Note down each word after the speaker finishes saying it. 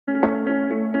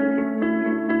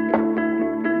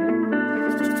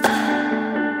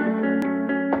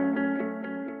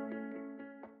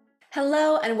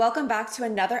Hello, and welcome back to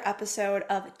another episode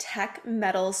of Tech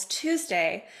Metals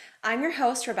Tuesday. I'm your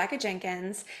host, Rebecca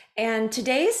Jenkins, and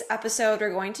today's episode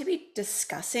we're going to be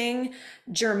discussing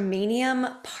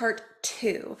germanium part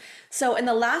 2. So in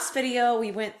the last video,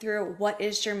 we went through what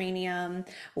is germanium,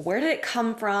 where did it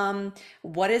come from,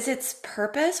 what is its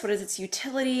purpose, what is its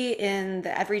utility in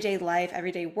the everyday life,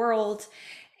 everyday world,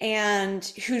 and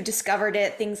who discovered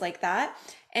it, things like that.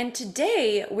 And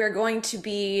today we're going to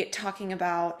be talking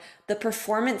about the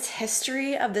performance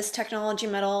history of this technology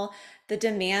metal, the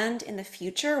demand in the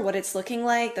future, what it's looking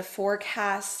like, the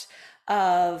forecast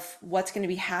of what's going to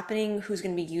be happening, who's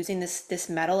going to be using this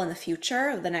metal in the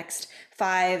future, the next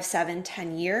 5, 7,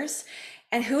 10 years,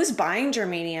 and who's buying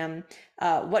germanium,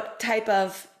 what type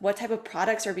of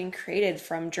products are being created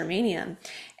from germanium.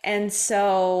 And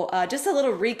so just a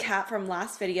little recap from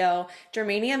last video,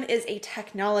 germanium is a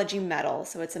technology metal.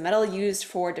 So it's a metal used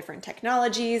for different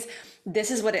technologies.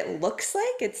 This is what it looks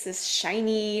like. It's this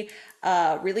shiny,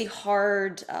 really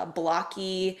hard,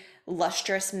 blocky,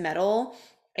 lustrous metal.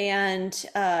 And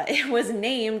it was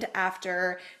named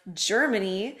after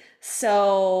Germany.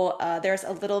 So there's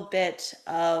a little bit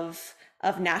of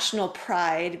national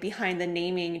pride behind the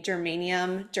naming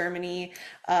germanium. Germany,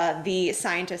 the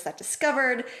scientist that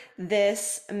discovered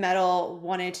this metal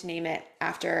wanted to name it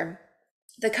after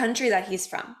the country that he's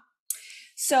from.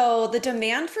 So the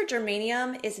demand for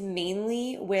germanium is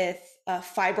mainly with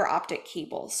fiber optic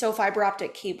cables. So fiber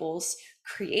optic cables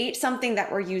create something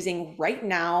that we're using right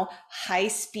now,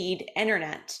 high-speed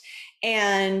internet.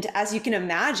 And as you can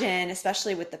imagine,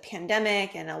 especially with the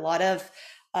pandemic and a lot of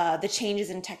the changes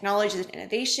in technologies and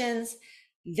innovations,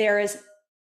 there is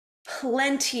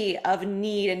plenty of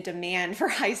need and demand for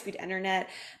high-speed internet.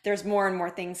 There's more and more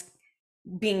things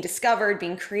being discovered,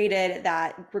 being created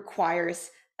that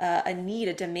requires a need,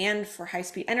 a demand for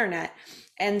high-speed internet.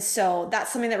 And so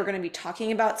that's something that we're going to be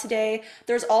talking about today.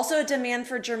 There's also a demand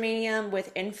for germanium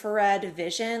with infrared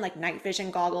vision, like night vision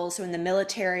goggles. So in the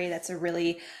military, that's a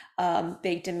really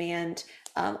big demand.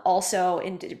 Also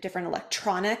in different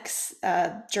electronics,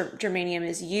 germanium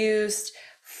is used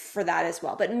for that as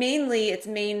well. But mainly its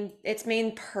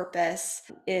main purpose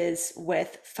is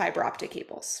with fiber optic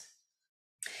cables.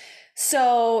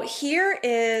 So here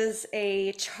is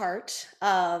a chart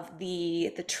of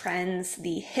the trends,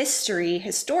 the history,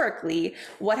 historically,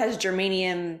 what has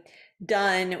germanium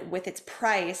done with its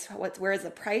price, where has the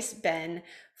price been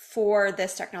for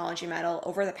this technology metal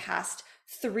over the past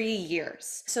 3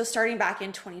 years. So starting back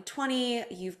in 2020,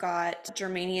 you've got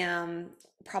germanium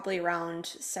probably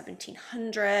around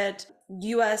 1700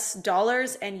 US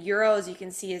dollars, and euros you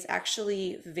can see is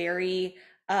actually very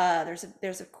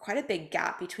there's quite a big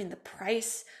gap between the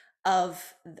price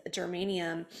of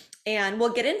germanium, and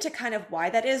we'll get into kind of why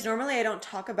that is. Normally I don't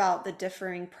talk about the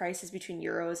differing prices between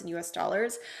euros and US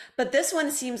dollars, but this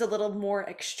one seems a little more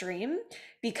extreme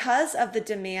because of the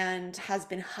demand has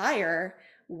been higher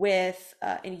with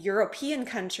in European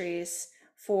countries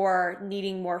for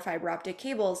needing more fiber optic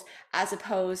cables as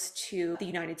opposed to the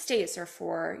United States or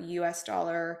for US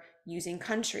dollar using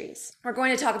countries. We're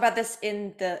going to talk about this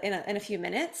in a few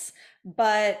minutes,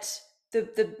 but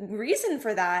the reason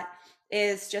for that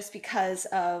is just because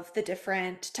of the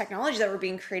different technologies that were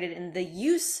being created and the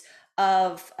use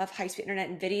of high-speed internet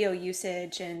and video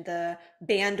usage and the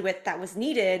bandwidth that was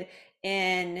needed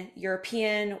in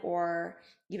European or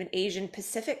even Asian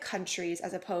Pacific countries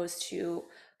as opposed to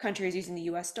countries using the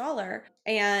US dollar.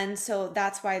 And so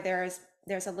that's why there's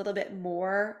a little bit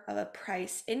more of a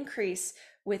price increase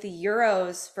with the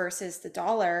euros versus the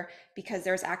dollar, because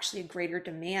there's actually a greater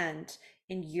demand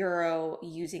in euro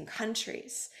using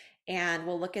countries. And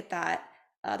we'll look at that.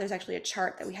 There's actually a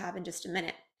chart that we have in just a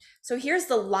minute. So here's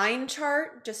the line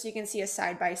chart, just so you can see a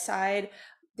side by side.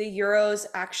 The euros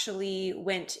actually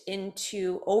went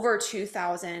into over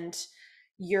 2,000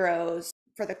 euros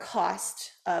for the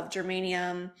cost of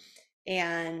germanium.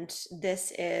 And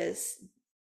this is,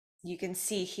 you can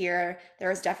see here,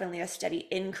 there is definitely a steady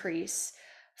increase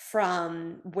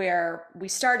from where we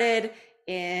started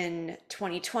in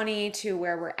 2020 to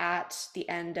where we're at the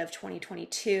end of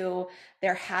 2022.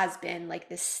 There has been like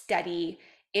this steady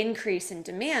increase in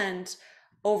demand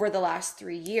over the last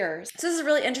 3 years. So this is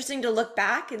really interesting to look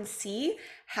back and see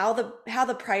how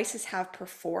the prices have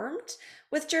performed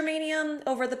with germanium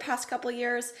over the past couple of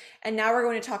years. And now we're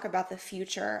going to talk about the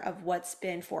future of what's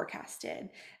been forecasted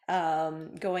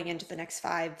going into the next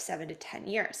 5, 7 to 10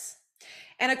 years.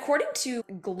 And according to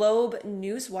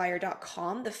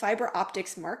globnewswire.com, the fiber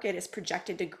optics market is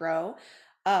projected to grow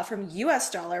from US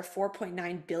dollar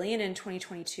 4.9 billion in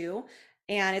 2022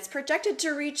 and it's projected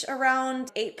to reach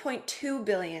around 8.2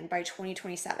 billion by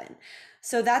 2027.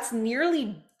 So that's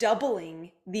nearly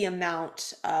doubling the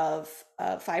amount of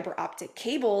fiber optic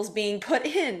cables being put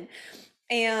in.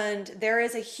 And there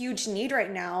is a huge need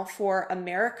right now for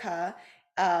America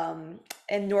and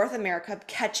North America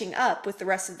catching up with the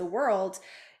rest of the world,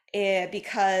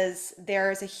 because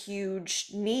there's a huge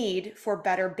need for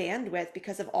better bandwidth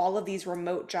because of all of these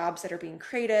remote jobs that are being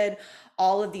created,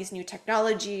 all of these new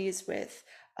technologies with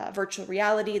virtual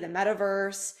reality, the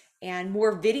metaverse, and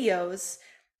more videos,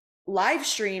 live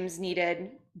streams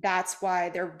needed. That's why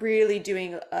they're really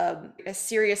doing a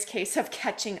serious case of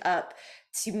catching up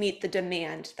to meet the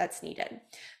demand that's needed.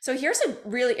 So here's a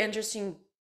really interesting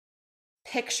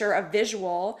picture, a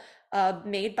visual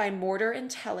made by Mortar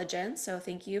Intelligence. So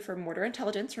thank you for Mortar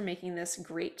Intelligence for making this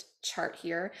great chart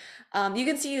here. You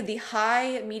can see the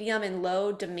high, medium, and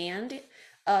low demand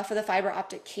for the fiber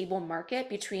optic cable market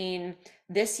between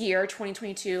this year,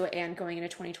 2022, and going into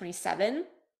 2027.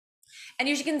 And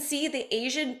as you can see, the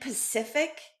Asian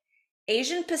Pacific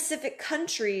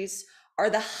countries are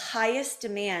the highest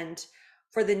demand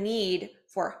for the need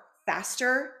for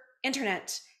faster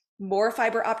internet, more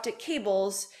fiber optic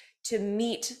cables to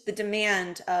meet the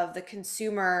demand of the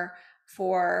consumer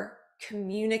for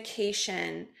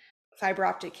communication fiber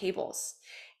optic cables.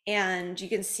 And you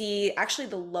can see actually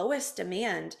the lowest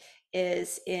demand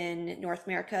is in North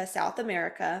America, South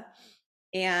America,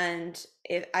 and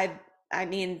I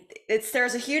mean,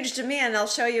 there's a huge demand. I'll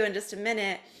show you in just a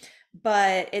minute,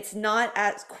 but it's not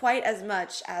as quite as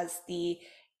much as the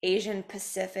Asian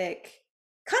Pacific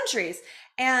countries.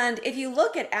 And if you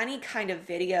look at any kind of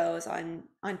videos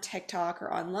on TikTok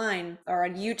or online or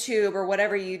on YouTube or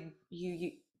whatever you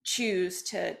choose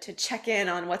to check in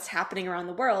on what's happening around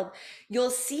the world, you'll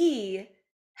see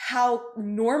how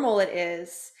normal it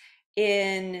is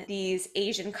in these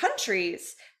Asian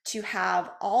countries to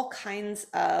have all kinds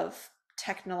of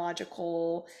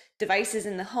technological devices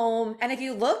in the home. And if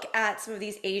you look at some of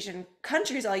these Asian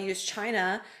countries, I'll use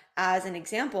China as an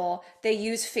example, they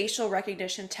use facial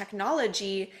recognition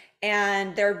technology,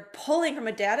 and they're pulling from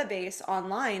a database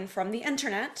online from the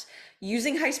internet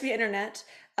using high-speed internet,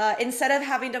 instead of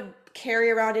having to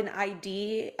carry around an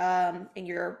ID in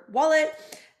your wallet.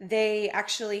 They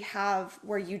actually have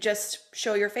where you just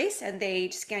show your face and they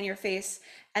scan your face,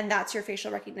 and that's your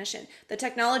facial recognition. The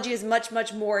technology is much,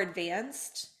 much more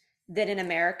advanced than in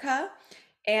America.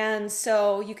 And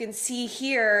so you can see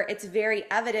here, it's very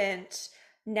evident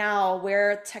now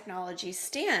where technology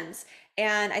stands.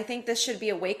 And I think this should be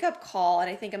a wake-up call. And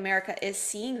I think America is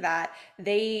seeing that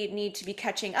they need to be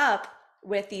catching up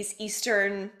with these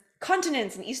Eastern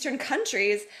continents and Eastern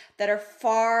countries that are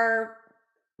far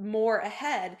more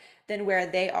ahead than where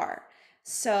they are.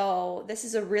 So this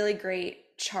is a really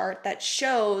great chart that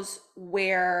shows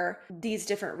where these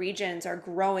different regions are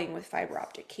growing with fiber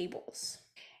optic cables.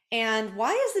 And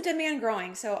why is the demand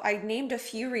growing? So I named a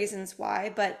few reasons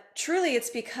why, but truly it's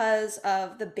because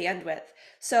of the bandwidth.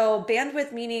 So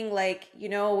bandwidth meaning, like,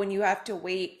 when you have to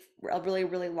wait a really,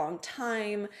 really long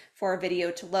time for a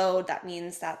video to load, that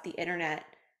means that the internet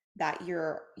that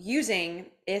you're using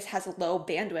has a low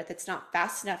bandwidth. It's not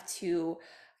fast enough to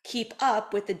keep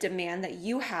up with the demand that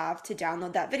you have to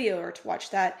download that video or to watch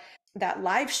that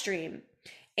live stream.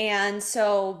 And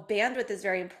so bandwidth is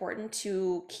very important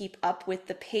to keep up with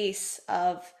the pace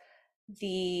of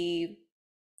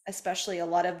especially a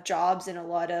lot of jobs and a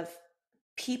lot of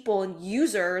people and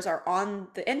users are on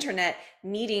the internet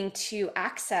needing to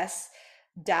access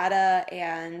data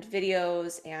and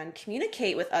videos and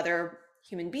communicate with other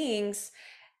human beings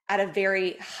at a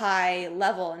very high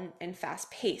level and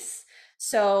fast pace.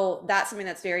 So that's something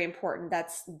that's very important.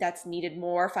 That's needed.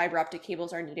 More fiber optic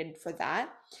cables are needed for that.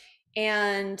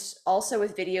 And also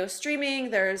with video streaming,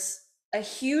 there's a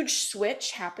huge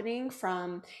switch happening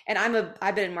from, and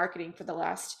I've been in marketing for the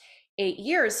last 8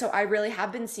 years, so I really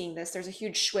have been seeing this. There's a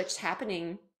huge switch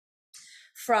happening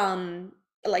from,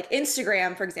 like,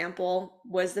 Instagram, for example,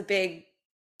 was the big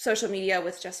social media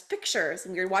with just pictures,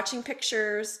 and you're watching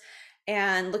pictures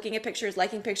and looking at pictures,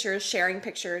 liking pictures, sharing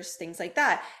pictures, things like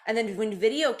that. And then when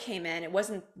video came in, it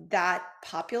wasn't that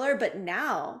popular, but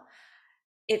now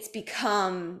it's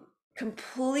become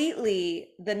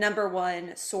completely the number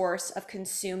one source of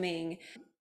consuming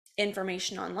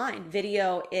information online.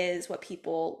 Video is what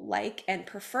people like and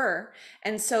prefer.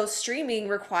 And so streaming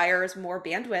requires more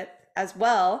bandwidth as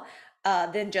well,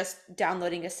 than just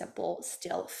downloading a simple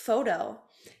still photo.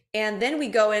 And then we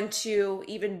go into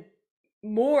even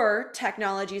more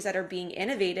technologies that are being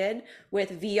innovated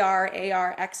with VR,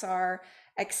 AR, XR,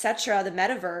 etc., the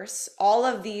metaverse, all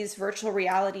of these virtual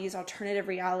realities, alternative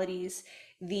realities,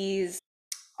 these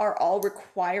are all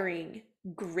requiring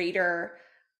greater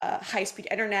high-speed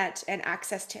internet and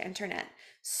access to internet.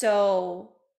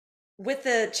 So with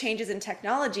the changes in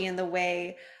technology and the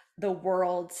way the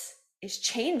world is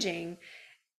changing,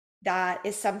 that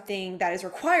is something that is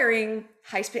requiring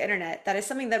high-speed internet. That is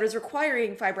something that is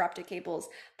requiring fiber optic cables.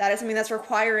 That is something that's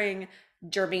requiring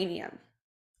germanium.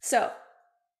 So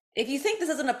if you think this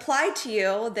doesn't apply to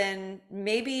you, then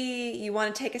maybe you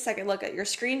want to take a second look at your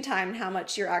screen time and how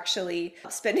much you're actually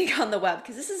spending on the web,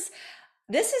 because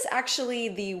this is actually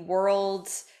the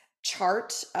world's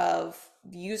chart of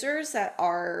users that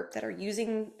are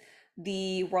using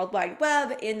the World Wide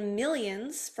Web in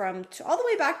millions from all the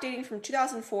way back, dating from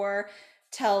 2004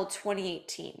 till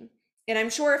 2018. And I'm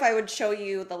sure if I would show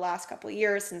you the last couple of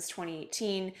years since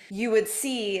 2018, you would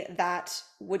see that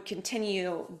would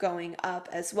continue going up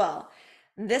as well.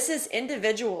 This is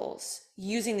individuals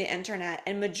using the internet,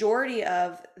 and majority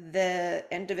of the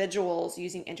individuals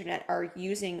using internet are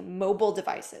using mobile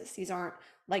devices. These aren't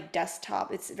like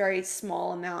desktop. It's a very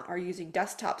small amount are using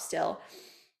desktop still.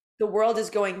 The world is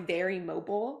going very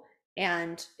mobile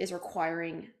and is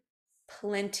requiring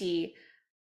plenty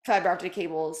fiber optic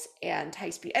cables and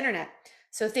high-speed internet.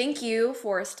 So thank you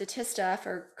for Statista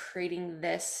for creating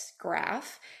this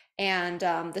graph. And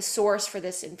the source for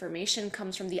this information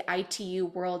comes from the ITU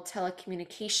World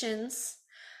Telecommunications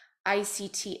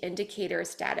ICT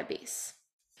Indicators database.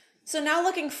 So now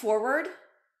looking forward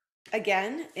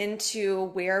again into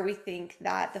where we think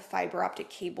that the fiber optic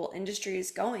cable industry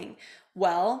is going.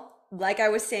 Well, like I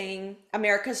was saying,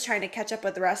 America's trying to catch up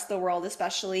with the rest of the world,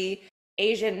 especially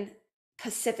Asian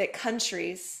Pacific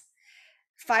countries.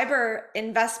 Fiber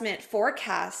investment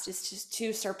forecast is just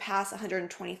to surpass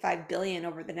 125 billion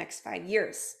over the next 5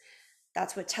 years.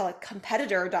 That's what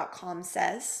telecompetitor.com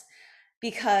says,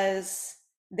 because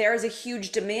there's a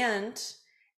huge demand,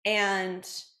 and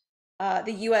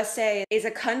the USA is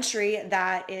a country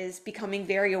that is becoming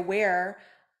very aware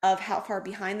of how far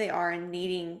behind they are and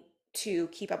needing to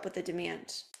keep up with the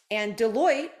demand. And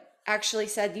Deloitte actually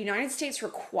said the United States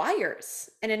requires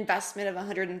an investment of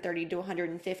 130 to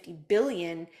 150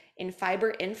 billion in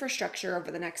fiber infrastructure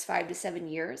over the next 5 to 7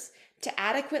 years to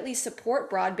adequately support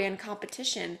broadband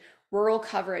competition, rural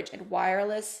coverage, and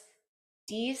wireless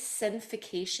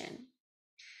decentralization.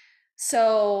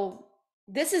 So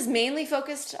this is mainly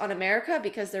focused on America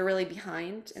because they're really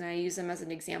behind, and I use them as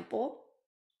an example.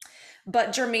 But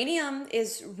germanium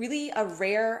is really a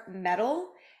rare metal,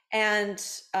 and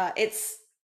it's,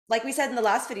 like we said in the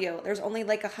last video, there's only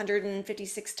like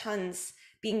 156 tons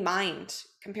being mined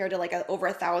compared to like over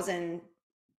 1,000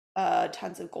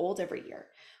 tons of gold every year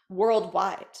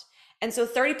worldwide. And so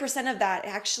 30% of that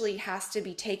actually has to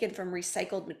be taken from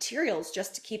recycled materials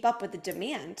just to keep up with the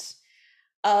demand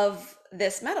of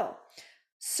this metal.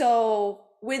 So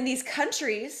when these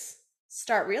countries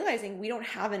start realizing we don't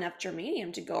have enough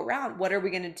germanium to go around, what are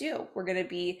we going to do? We're going to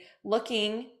be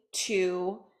looking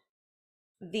to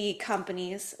the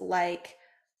companies like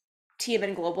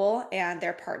TMN Global and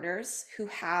their partners who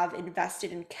have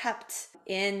invested and kept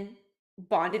in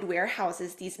bonded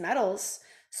warehouses these metals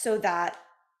so that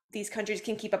these countries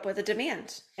can keep up with the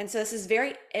demand. And so this is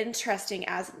very interesting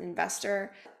as an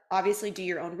investor. Obviously, do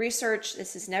your own research.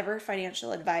 This is never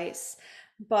financial advice,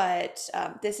 but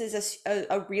this is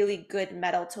a really good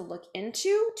metal to look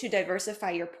into to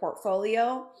diversify your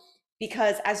portfolio,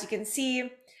 because as you can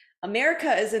see,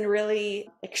 America is in really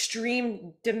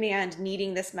extreme demand,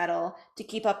 needing this metal to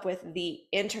keep up with the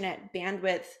internet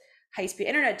bandwidth, high-speed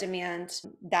internet demand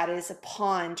that is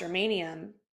upon germanium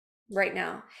right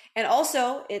now. And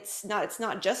also it's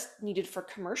not just needed for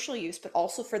commercial use, but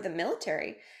also for the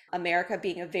military. America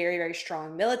being a very, very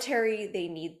strong military, they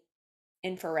need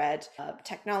infrared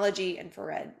technology,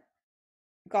 infrared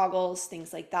goggles,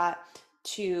 things like that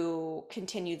to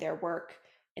continue their work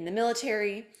in the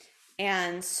military.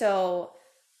 And so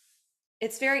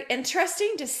it's very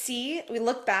interesting to see. We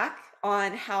look back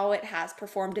on how it has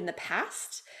performed in the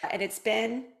past, and it's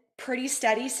been pretty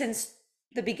steady since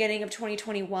the beginning of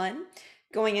 2021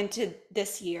 going into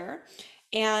this year.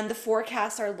 And the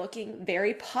forecasts are looking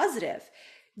very positive.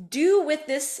 Do with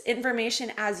this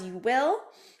information as you will.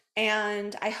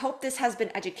 And I hope this has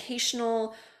been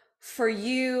educational for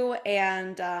you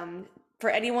and for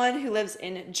anyone who lives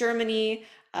in Germany.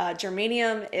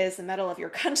 Germanium is the metal of your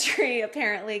country,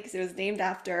 apparently, because it was named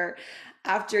after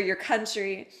your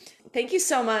country. Thank you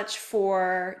so much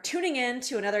for tuning in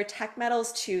to another Tech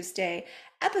Metals Tuesday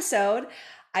episode.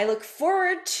 I look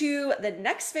forward to the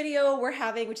next video we're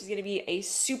having, which is going to be a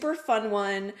super fun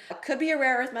one. It could be a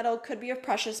rare earth metal, could be a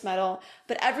precious metal,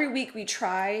 but every week we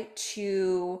try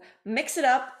to mix it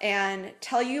up and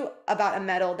tell you about a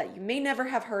metal that you may never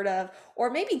have heard of, or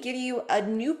maybe give you a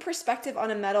new perspective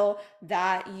on a metal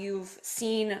that you've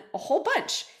seen a whole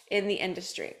bunch in the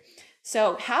industry.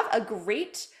 So have a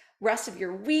great rest of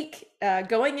your week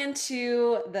going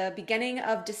into the beginning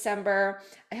of December.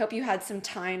 I hope you had some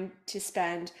time to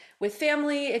spend with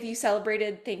family if you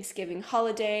celebrated Thanksgiving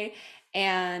holiday,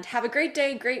 and have a great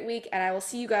day, great week, and I will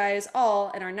see you guys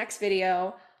all in our next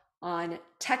video on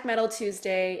Tech Metal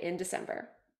Tuesday in December.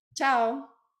 Ciao.